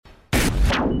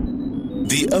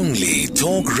The only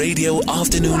talk radio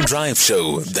afternoon drive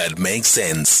show that makes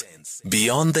sense.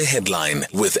 Beyond the headline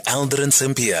with Alder and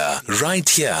Cynthia, right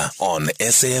here on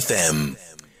SAFM.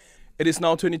 It is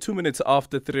now 22 minutes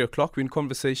after 3 o'clock. We're in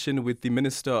conversation with the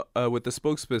with the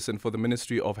spokesperson for the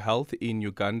Ministry of Health in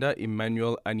Uganda,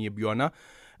 Emmanuel Ainebyona.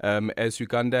 As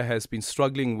Uganda has been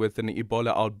struggling with an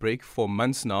Ebola outbreak for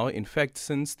months now. In fact,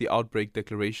 since the outbreak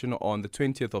declaration on the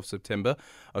 20th of September,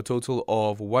 a total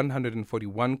of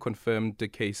 141 confirmed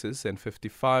cases and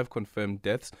 55 confirmed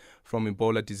deaths from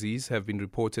Ebola disease have been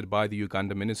reported by the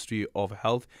Uganda Ministry of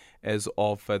Health as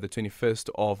of the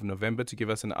 21st of November. To give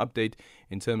us an update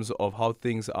in terms of how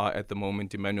things are at the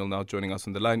moment, Emmanuel now joining us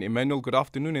on the line. Emmanuel, good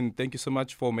afternoon, and thank you so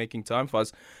much for making time for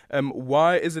us.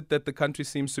 Why is it that the country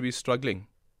seems to be struggling?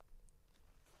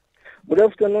 Good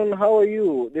afternoon, how are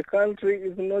you? The country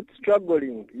is not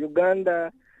struggling.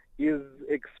 Uganda is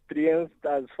experienced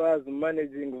as far as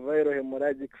managing viral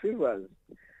hemorrhagic fevers.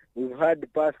 We've had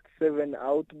past 7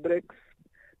 outbreaks,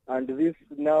 and this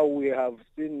now we have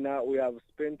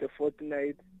spent a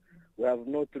fortnight. We have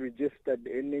not registered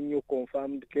any new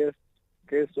confirmed case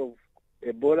of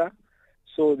Ebola.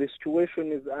 So the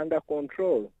situation is under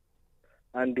control,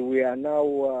 and we are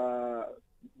now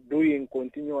doing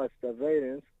continuous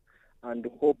surveillance and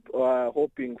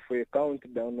hoping for a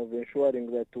countdown of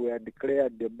ensuring that we are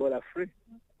declared Ebola free.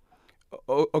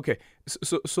 Oh, okay.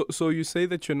 So you say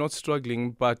that you're not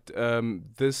struggling, but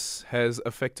this has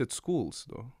affected schools,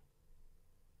 though.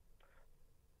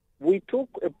 We took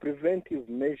a preventive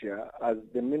measure as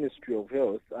the Ministry of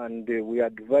Health, and we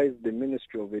advised the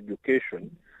Ministry of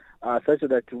Education such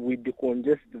that we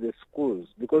decongest the schools,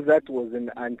 because that was in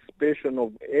anticipation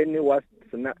of any worst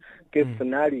case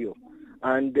scenario.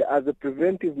 And as a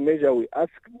preventive measure, we asked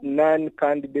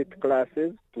non-candidate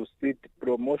classes to sit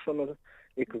promotional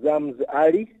exams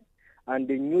early, and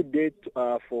the new date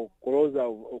for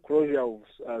closure of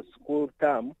school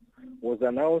term was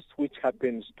announced, which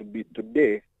happens to be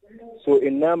today. So a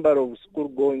number of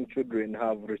school-going children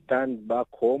have returned back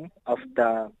home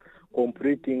after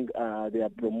completing their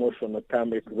promotional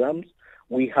term exams.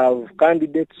 We have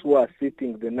candidates who are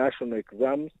sitting the national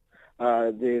exams.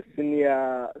 The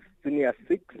senior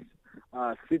 6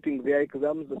 sitting their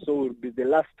exams, so we'll be the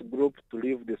last group to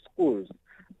leave the schools.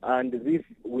 And this,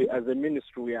 we as a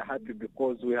ministry, we are happy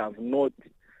because we have not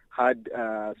had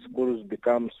schools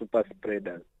become super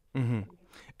spreaders. Mm-hmm.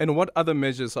 And what other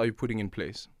measures are you putting in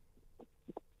place?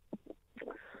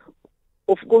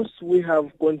 Of course, we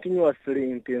have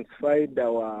continuously intensified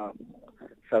our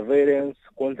surveillance,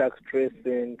 contact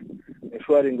tracing,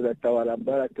 ensuring that our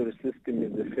laboratory system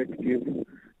is effective,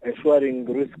 ensuring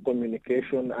risk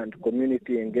communication and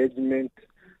community engagement,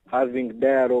 having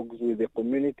dialogues with the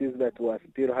communities that were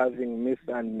still having myths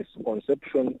and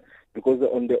misconception, because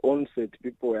on the onset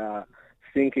people were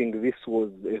thinking this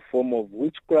was a form of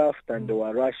witchcraft and they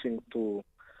were rushing to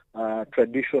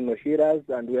traditional healers,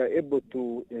 and we are able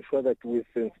to ensure that we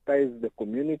sensitize the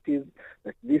communities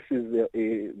that this is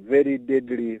a very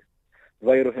deadly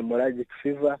viral hemorrhagic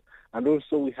fever. And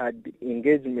also we had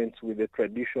engagements with the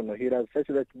traditional healers such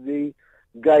that they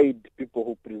guide people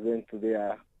who present to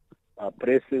their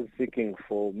places seeking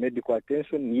for medical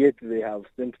attention, yet they have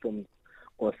symptoms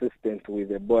consistent with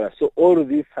Ebola. So all of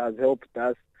this has helped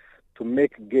us to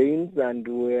make gains, and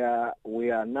we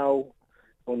are now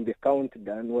on the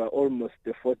countdown. We are almost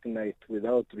a fortnight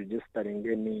without registering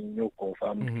any new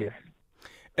confirmed case.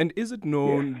 And is it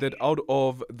known that out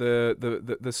of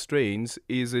the strains,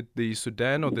 is it the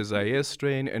Sudan or the Zaire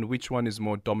strain, and which one is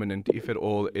more dominant, if at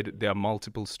all, there are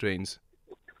multiple strains?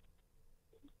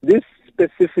 This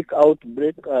specific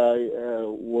outbreak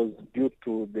was due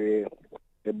to the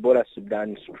Ebola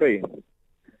Sudan strain,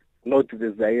 not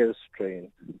the Zaire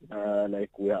strain,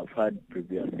 like we have had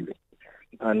previously.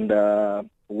 And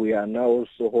we are now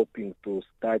also hoping to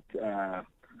start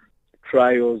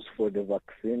trials for the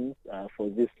vaccine for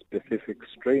this specific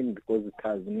strain, because it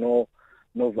has no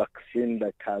vaccine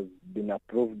that has been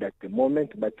approved at the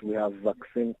moment, but we have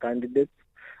vaccine candidates,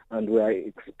 and we are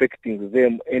expecting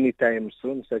them anytime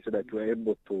soon, such that we are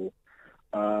able to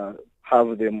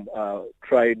have them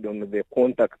tried on the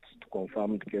contacts to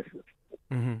confirmed cases.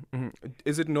 Mm-hmm, mm-hmm.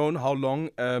 Is it known how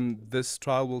long this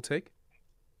trial will take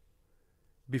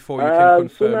before you can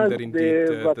confirm that indeed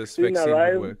this vaccine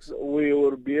works? We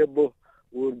will be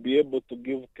able to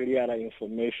give clearer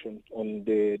information on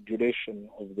the duration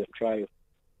of the trial.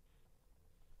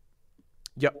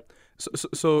 Yeah.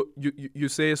 So you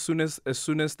say as soon as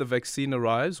the vaccine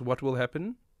arrives, what will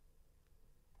happen?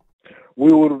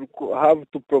 We will have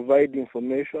to provide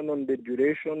information on the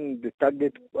duration, the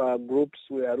target groups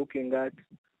we are looking at,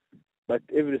 But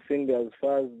everything, as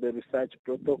far as the research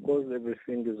protocols,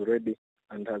 everything is ready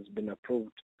and has been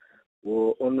approved.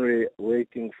 We're only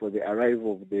waiting for the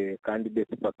arrival of the candidate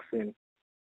vaccine.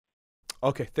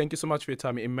 Okay, thank you so much for your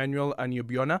time. Emmanuel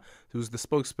Ainebyona, who's the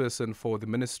spokesperson for the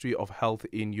Ministry of Health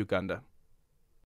in Uganda.